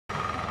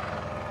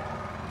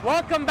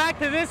Welcome back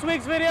to this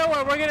week's video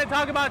where we're going to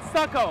talk about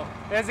stucco.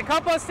 There's a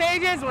couple of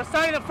stages. We're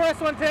starting the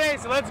first one today,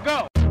 so let's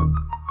go.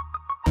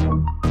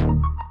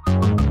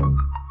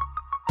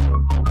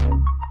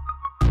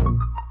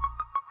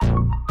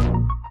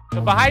 So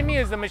behind me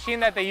is the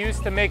machine that they use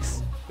to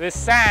mix this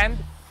sand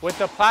with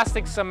the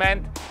plastic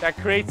cement that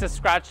creates a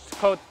scratch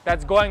coat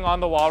that's going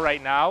on the wall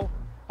right now.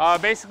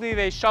 Basically,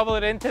 they shovel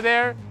it into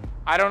there.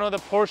 I don't know the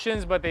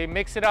portions, but they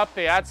mix it up.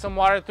 They add some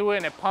water through it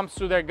and it pumps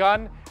through their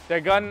gun.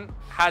 Their gun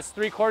has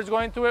 3 cords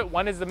going through it.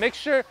 One is the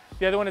mixture,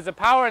 the other one is the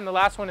power, and the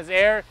last one is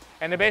air.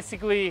 And it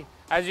basically,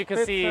 as you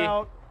can see,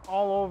 out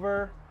all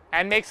over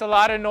and makes a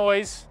lot of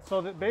noise. So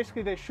that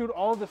basically they shoot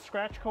all the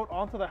scratch coat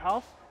onto the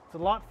house. It's a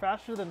lot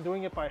faster than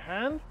doing it by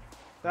hand.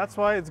 That's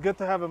why it's good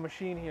to have a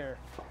machine here.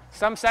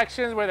 Some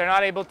sections where they're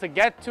not able to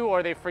get to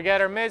or they forget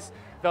or miss,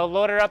 they'll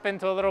load it up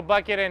into a little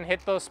bucket and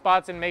hit those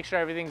spots and make sure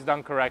everything's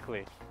done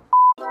correctly.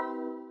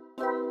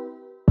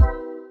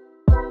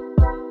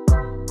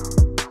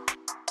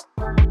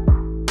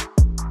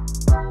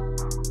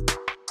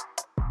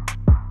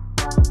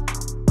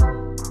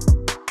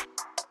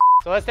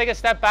 So let's take a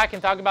step back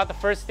and talk about the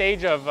first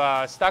stage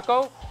of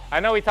stucco.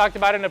 I know we talked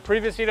about it in a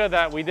previous video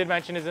that we did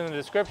mention is in the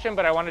description,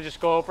 but I want to just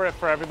go over it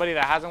for everybody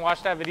that hasn't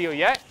watched that video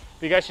yet.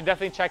 You guys should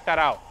definitely check that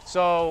out.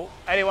 So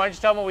Eddie, why don't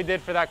you tell them what we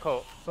did for that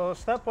coat? So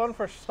step 1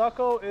 for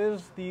stucco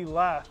is the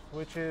lath,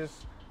 which is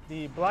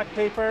the black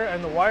paper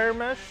and the wire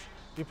mesh.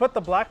 You put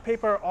the black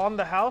paper on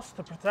the house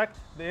to protect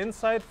the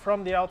inside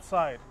from the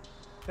outside.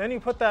 Then you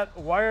put that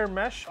wire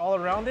mesh all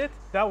around it.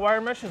 That wire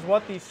mesh is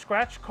what the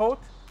scratch coat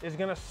is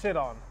going to sit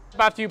on.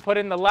 After you put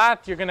in the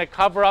lath, you're going to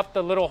cover up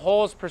the little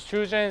holes,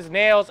 protrusions,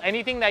 nails,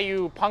 anything that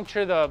you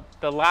puncture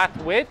the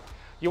lath with.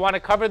 You want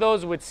to cover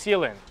those with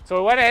sealant. So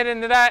we went ahead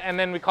into that, and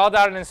then we called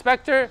out an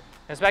inspector.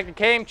 Inspector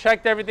came,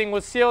 checked everything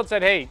was sealed,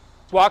 said, hey,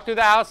 walk through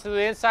the house to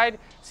the inside,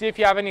 see if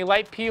you have any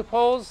light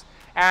peepholes,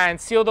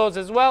 and seal those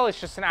as well. It's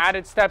just an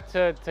added step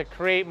to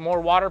create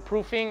more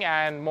waterproofing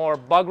and more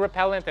bug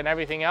repellent and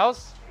everything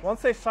else.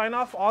 Once they sign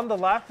off on the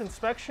lath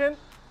inspection,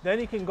 then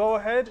you can go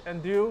ahead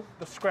and do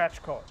the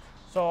scratch coat.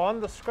 So on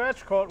the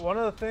scratch coat, one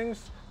of the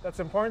things that's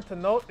important to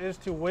note is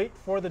to wait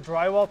for the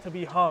drywall to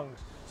be hung.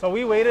 So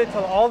we waited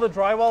till all the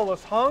drywall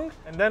was hung,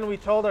 and then we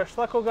told our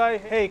stucco guy,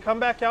 hey,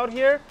 come back out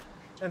here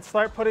and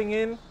start putting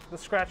in the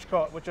scratch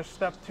coat, which is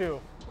step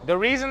 2. The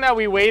reason that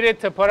we waited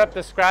to put up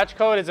the scratch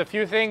coat is a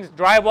few things.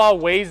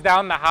 Drywall weighs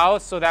down the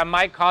house, so that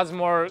might cause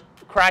more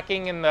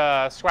cracking in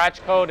the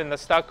scratch coat and the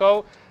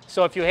stucco.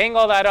 So if you hang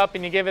all that up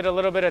and you give it a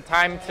little bit of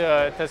time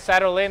to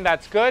settle in,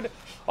 that's good.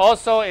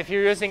 Also, if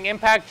you're using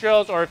impact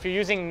drills or if you're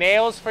using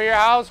nails for your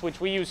house, which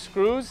we use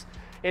screws,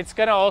 it's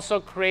going to also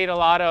create a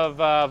lot of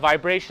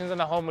vibrations in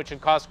the home, which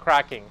would cause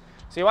cracking.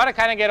 So you want to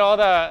kind of get all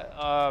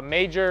the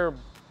major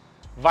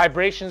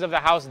vibrations of the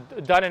house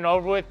done and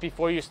over with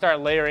before you start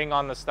layering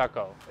on the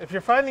stucco. If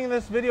you're finding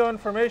this video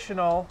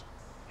informational,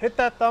 hit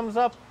that thumbs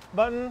up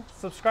button,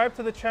 subscribe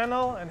to the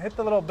channel, and hit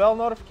the little bell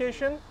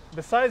notification.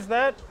 Besides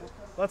that,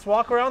 let's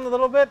walk around a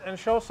little bit and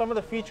show some of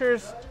the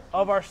features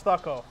of our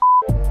stucco.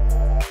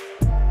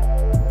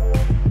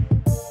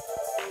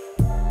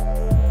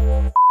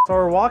 So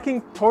we're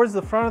walking towards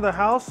the front of the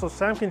house so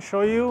Sam can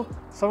show you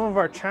some of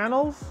our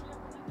channels.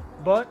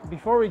 But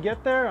before we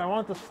get there, I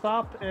want to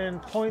stop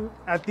and point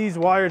at these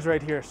wires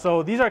right here.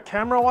 So these are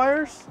camera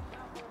wires,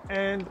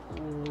 and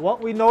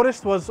what we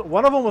noticed was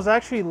one of them was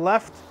actually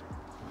left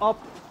up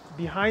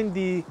behind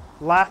the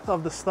lath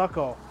of the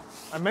stucco.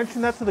 I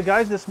mentioned that to the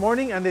guys this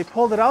morning, and they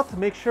pulled it out to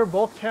make sure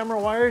both camera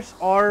wires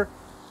are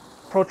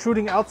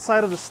protruding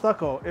outside of the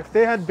stucco. If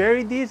they had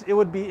buried these, it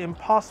would be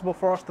impossible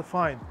for us to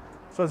find.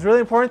 So it's really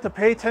important to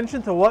pay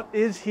attention to what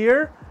is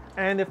here,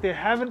 and if they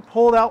haven't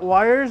pulled out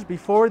wires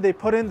before they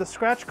put in the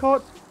scratch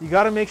coat, you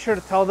got to make sure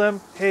to tell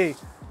them, hey,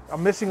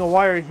 I'm missing a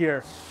wire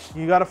here.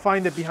 You got to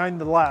find it behind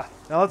the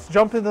lath. Now let's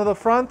jump into the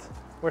front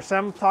where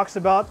Sam talks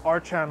about our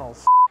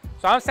channels.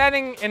 So I'm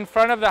standing in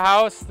front of the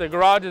house. The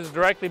garage is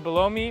directly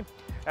below me.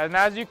 And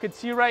as you can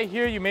see right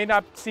here, you may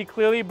not see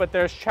clearly, but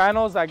there's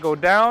channels that go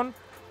down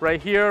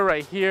right here,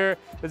 right here.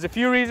 There's a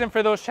few reasons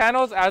for those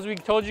channels. As we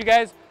told you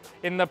guys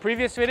in the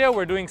previous video,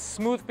 we're doing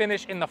smooth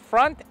finish in the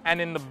front and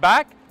in the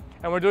back,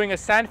 and we're doing a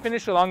sand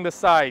finish along the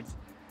sides.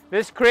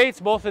 This creates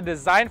both a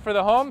design for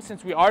the home,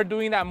 since we are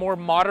doing that more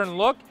modern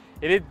look.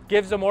 It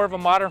gives a more of a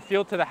modern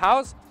feel to the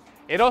house.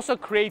 It also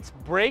creates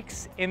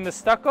breaks in the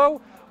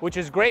stucco, which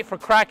is great for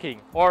cracking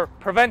or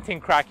preventing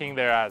cracking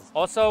thereas.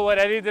 Also, what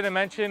Eddie didn't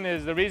mention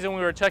is the reason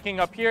we were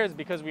checking up here is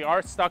because we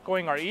are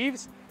stuccoing our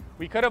eaves.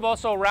 We could have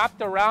also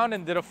wrapped around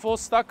and did a full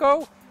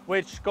stucco,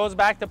 which goes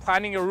back to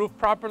planning your roof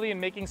properly and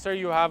making sure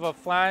you have a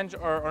flange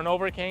or an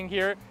overhang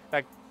here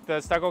that the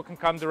stucco can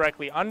come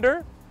directly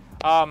under.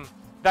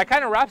 That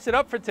kind of wraps it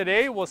up for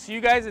today. We'll see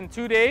you guys in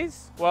 2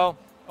 days, well,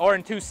 or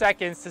in 2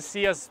 seconds to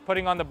see us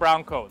putting on the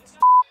brown coats.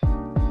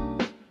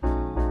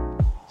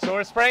 So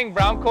we're spraying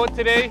brown coat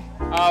today.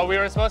 We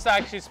were supposed to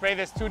actually spray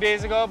this 2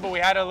 days ago, but we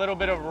had a little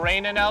bit of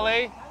rain in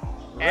LA.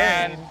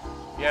 And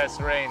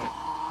yes, rain.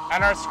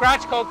 And our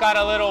scratch coat got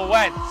a little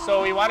wet.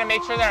 So we want to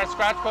make sure that our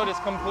scratch coat is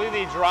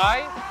completely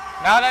dry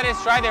Now that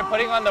it's dry, they're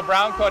putting on the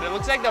brown coat. It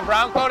looks like the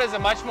brown coat is a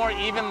much more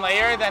even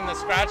layer than the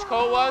scratch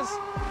coat was.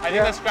 I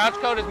think the scratch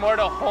coat is more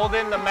to hold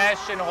in the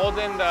mesh and hold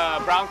in the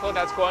brown coat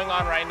that's going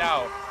on right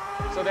now.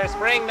 So they're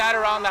spraying that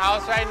around the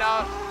house right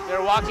now.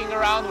 They're walking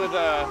around with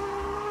a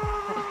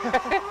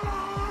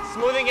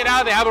smoothing it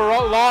out. They have a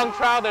long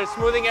trowel. They're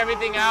smoothing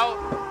everything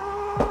out.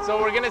 So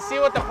we're gonna see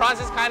what the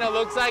process kind of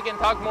looks like and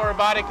talk more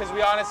about it because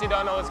we honestly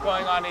don't know what's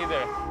going on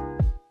either.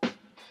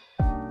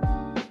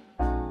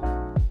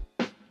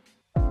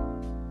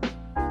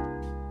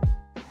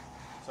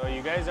 So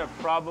you guys are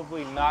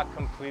probably not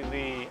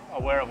completely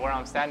aware of where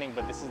I'm standing,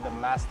 but this is the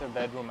master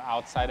bedroom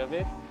outside of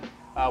it.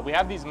 We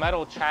have these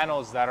metal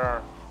channels that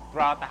are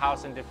throughout the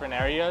house in different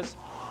areas.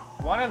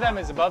 One of them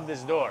is above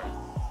this door.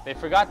 They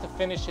forgot to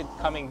finish it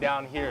coming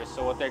down here.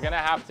 So what they're gonna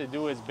have to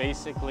do is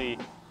basically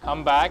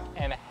come back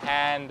and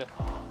hand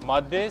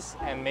mud this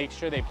and make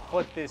sure they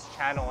put this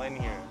channel in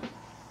here.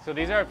 So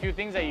these are a few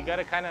things that you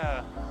gotta kind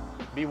of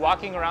be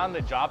walking around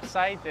the job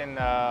site, and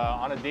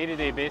on a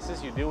day-to-day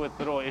basis you deal with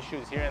little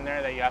issues here and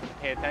there that you have to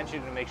pay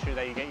attention to make sure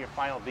that you get your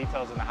final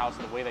details in the house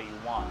the way that you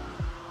want.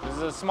 This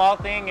is a small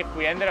thing. If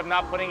we ended up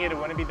not putting it, it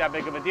wouldn't be that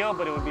big of a deal,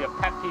 but it would be a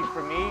pet peeve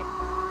for me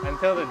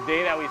until the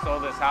day that we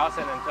sold this house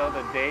and until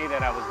the day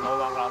that I was no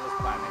longer on this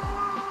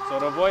planet. So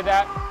to avoid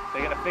that,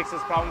 they're gonna fix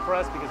this problem for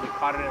us because we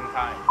caught it in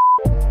time.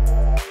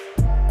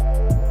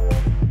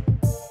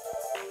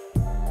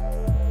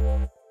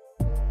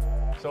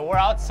 So we're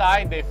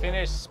outside, they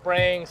finished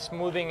spraying,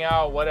 smoothing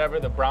out, whatever,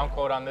 the brown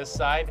coat on this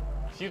side.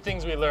 A few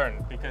things we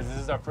learned because this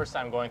is our first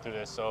time going through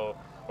this, so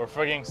we're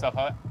figuring stuff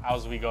out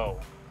as we go.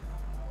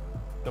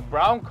 The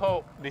brown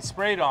coat, they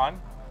sprayed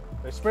on.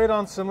 They sprayed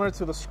on similar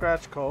to the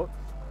scratch coat,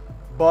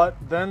 but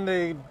then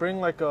they bring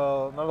like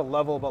a, not a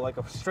level, but like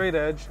a straight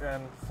edge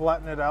and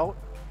flatten it out.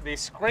 They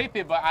scrape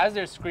it, but as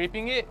they're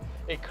scraping it,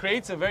 it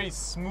creates a very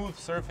smooth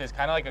surface,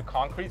 kind of like a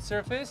concrete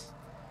surface.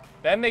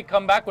 Then they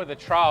come back with a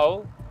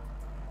trowel.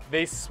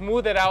 They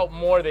smooth it out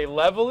more, they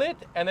level it,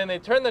 and then they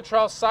turn the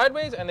trowel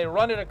sideways and they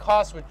run it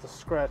across to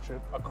scratch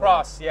it.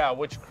 Across, yeah,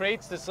 which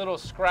creates this little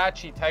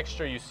scratchy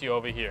texture you see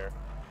over here.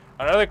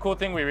 Another cool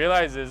thing we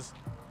realize is,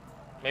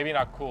 maybe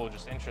not cool,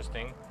 just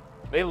interesting,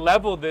 they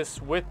leveled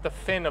this with the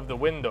fin of the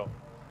window.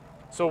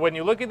 So when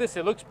you look at this,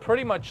 it looks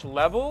pretty much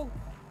level.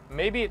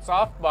 Maybe it's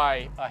off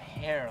by a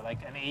hair,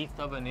 like 1/8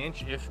 of an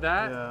inch, if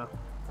that. Yeah.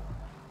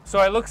 So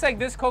it looks like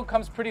this coat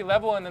comes pretty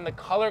level, and then the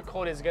color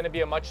coat is going to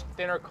be a much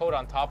thinner coat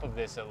on top of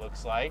this, it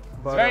looks like.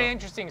 But, it's very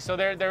interesting. So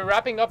they're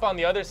wrapping up on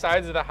the other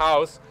sides of the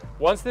house.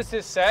 Once this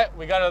is set,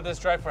 we got to let this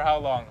dry for how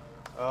long?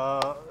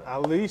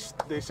 At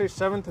least, they say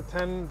 7 to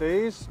 10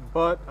 days,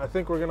 but I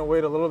think we're going to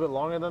wait a little bit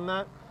longer than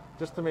that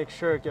just to make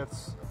sure it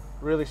gets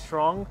really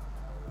strong.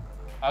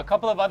 A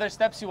couple of other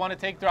steps you want to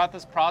take throughout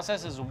this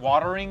process is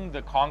watering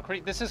the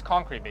concrete. This is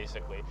concrete,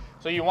 basically.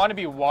 So you want to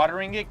be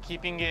watering it,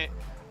 keeping it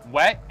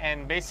wet,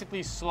 and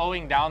basically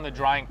slowing down the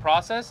drying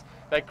process.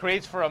 That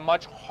creates for a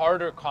much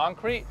harder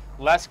concrete,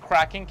 less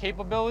cracking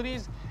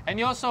capabilities. And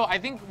you also, I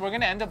think we're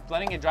gonna end up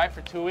letting it dry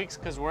for 2 weeks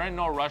because we're in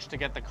no rush to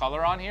get the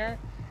color on here.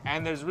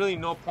 And there's really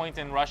no point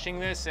in rushing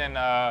this and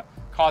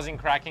causing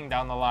cracking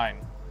down the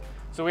line.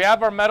 So we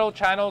have our metal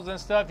channels and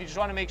stuff. You just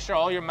wanna make sure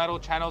all your metal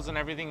channels and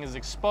everything is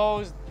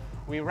exposed.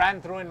 We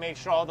ran through and made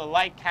sure all the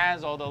light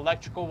cans, all the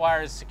electrical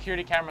wires,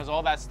 security cameras,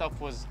 all that stuff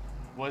was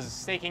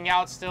staking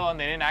out still, and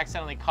they didn't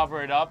accidentally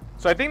cover it up.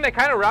 So I think that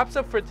kind of wraps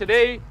up for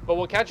today, but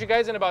we'll catch you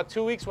guys in about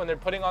 2 weeks when they're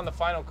putting on the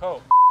final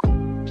coat.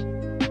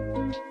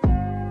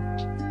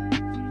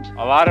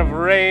 A lot of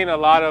rain, a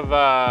lot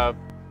of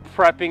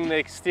prepping the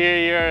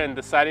exterior and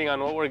deciding on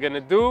what we're gonna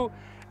do.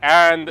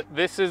 And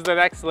this is the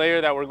next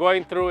layer that we're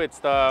going through. It's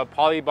the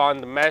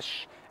Polybond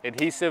mesh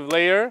adhesive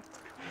layer.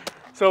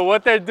 So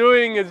what they're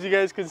doing, as you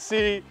guys can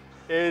see,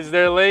 is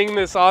they're laying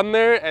this on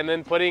there and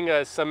then putting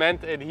a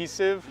cement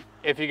adhesive.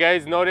 If you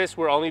guys notice,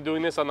 we're only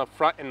doing this on the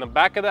front and the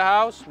back of the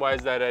house. Why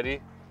is that,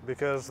 Eddie?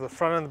 Because the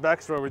front and the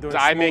back is where we're doing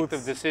I make the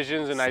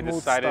decisions and I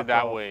decided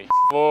that way.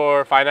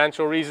 For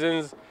financial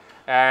reasons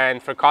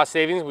and for cost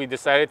savings, we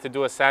decided to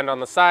do a sand on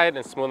the side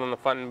and smooth on the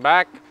front and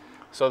back.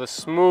 So the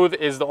smooth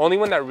is the only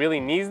one that really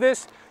needs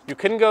this. You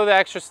couldn't go the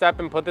extra step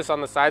and put this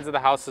on the sides of the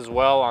house as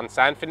well on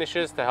sand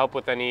finishes to help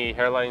with any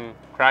hairline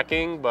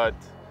cracking, but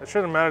it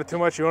shouldn't matter too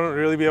much. You won't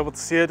really be able to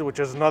see it, which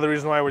is another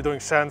reason why we're doing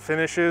sand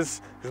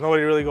finishes, because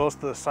nobody really goes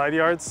to the side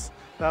yards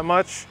that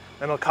much,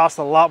 and it'll cost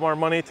a lot more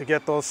money to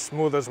get those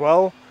smooth as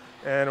well,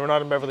 and we're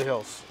not in Beverly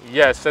Hills.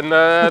 Yes, and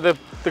the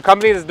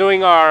company that's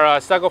doing our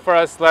stucco for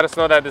us let us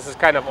know that this is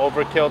kind of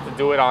overkill to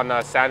do it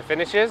on sand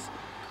finishes,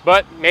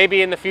 but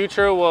maybe in the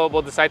future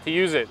we'll decide to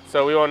use it,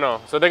 so we won't know.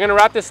 So they're gonna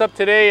wrap this up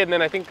today, and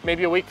then I think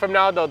maybe a week from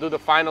now they'll do the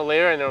final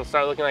layer and it'll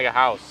start looking like a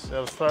house.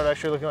 It'll start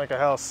actually looking like a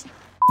house.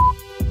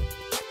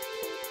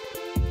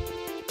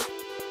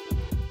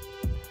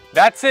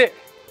 That's it.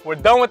 We're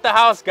done with the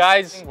house,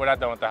 guys. We're not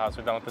done with the house.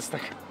 We're done with the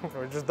stucco.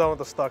 We're just done with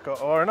the stucco.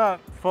 Or not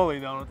fully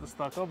done with the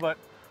stucco, but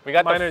we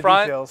got the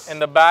front details. And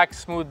the back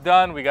smooth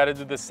done. We got to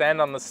do the sand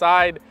on the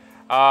side.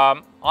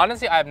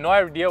 Honestly, I have no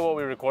idea what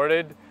we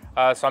recorded,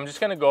 so I'm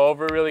just going to go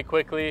over really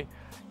quickly.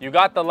 you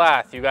got the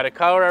lath. You got to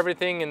cover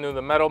everything into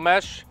the metal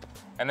mesh,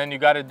 and then you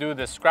got to do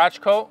the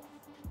scratch coat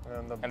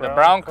and the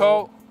brown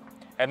coat.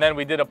 And then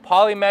we did a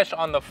poly mesh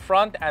on the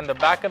front and the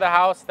back of the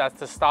house. That's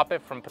to stop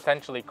it from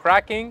potentially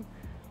cracking.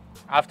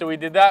 After we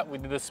did that, we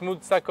did the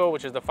smooth stucco,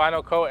 which is the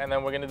final coat, and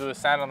then we're gonna do the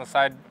sand on the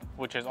side,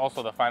 which is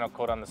also the final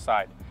coat on the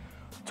side.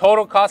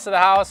 Total cost of the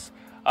house,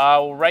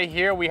 right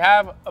here, we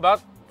have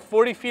about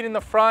 40 feet in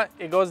the front.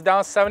 It goes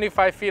down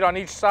 75 feet on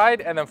each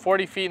side, and then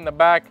 40 feet in the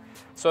back.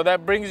 So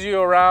that brings you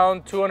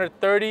around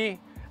 230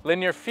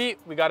 linear feet.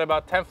 We got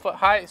about 10 foot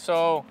high,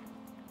 so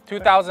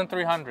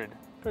 2,300.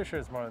 Pretty sure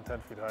it's more than 10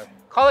 feet high.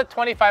 Call it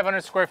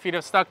 2,500 square feet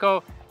of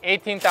stucco.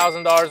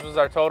 $18,000 was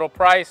our total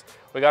price.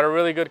 We got a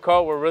really good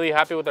coat. We're really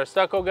happy with our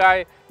stucco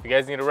guy. If you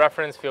guys need a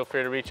reference, feel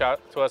free to reach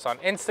out to us on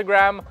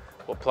Instagram.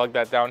 We'll plug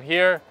that down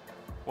here.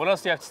 What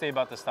else do you have to say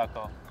about the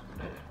stucco?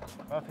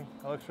 Nothing.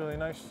 It looks really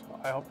nice.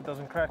 I hope it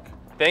doesn't crack.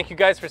 Thank you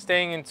guys for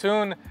staying in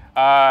tune.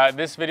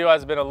 This video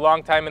has been a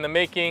long time in the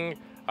making.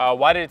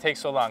 Why did it take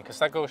so long? Because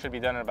stucco should be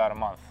done in about a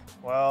month.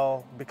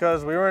 Well,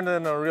 because we weren't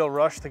in a real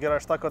rush to get our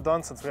stucco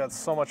done since we had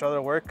so much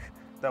other work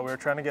that we were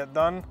trying to get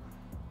done.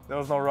 There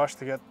was no rush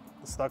to get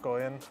the stucco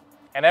in.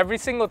 And every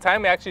single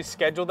time we actually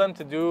scheduled them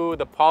to do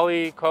the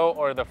poly coat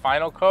or the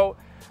final coat,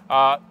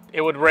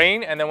 it would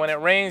rain, and then when it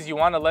rains, you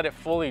want to let it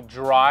fully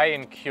dry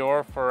and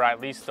cure for at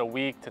least a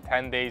week to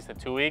 10 days to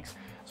 2 weeks.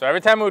 So every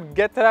time it would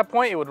get to that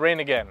point, it would rain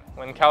again.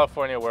 In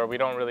California, where we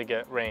don't really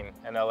get rain,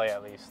 in LA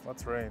at least.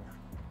 What's rain?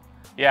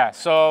 Yeah,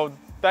 so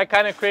that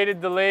kind of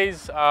created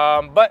delays,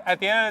 but at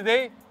the end of the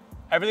day,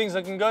 everything's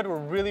looking good. We're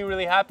really,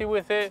 really happy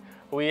with it.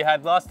 We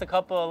had lost a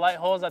couple of light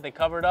holes that they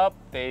covered up.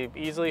 They've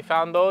easily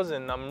found those,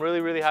 and I'm really,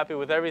 really happy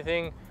with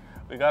everything.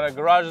 We got a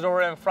garage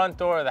door and front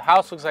door. The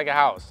house looks like a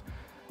house.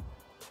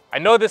 I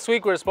know this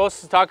week we're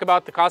supposed to talk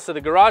about the cost of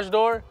the garage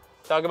door,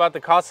 talk about the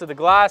cost of the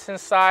glass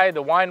inside,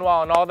 the wine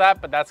wall and all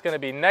that, but that's gonna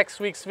be next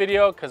week's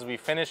video because we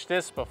finished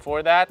this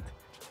before that.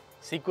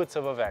 Sequence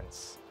of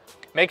events.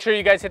 Make sure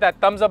you guys hit that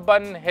thumbs up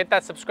button, hit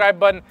that subscribe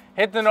button,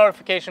 hit the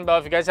notification bell.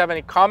 If you guys have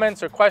any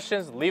comments or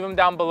questions, leave them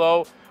down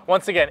below.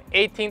 Once again,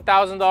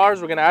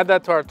 $18,000. We're gonna add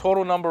that to our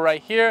total number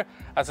right here.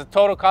 That's the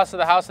total cost of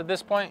the house at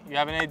this point. You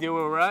have any idea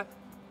where we're at?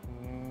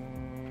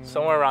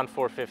 Somewhere around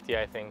 450,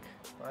 I think.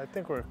 I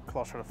think we're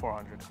closer to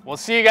 400. We'll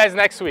see you guys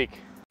next week.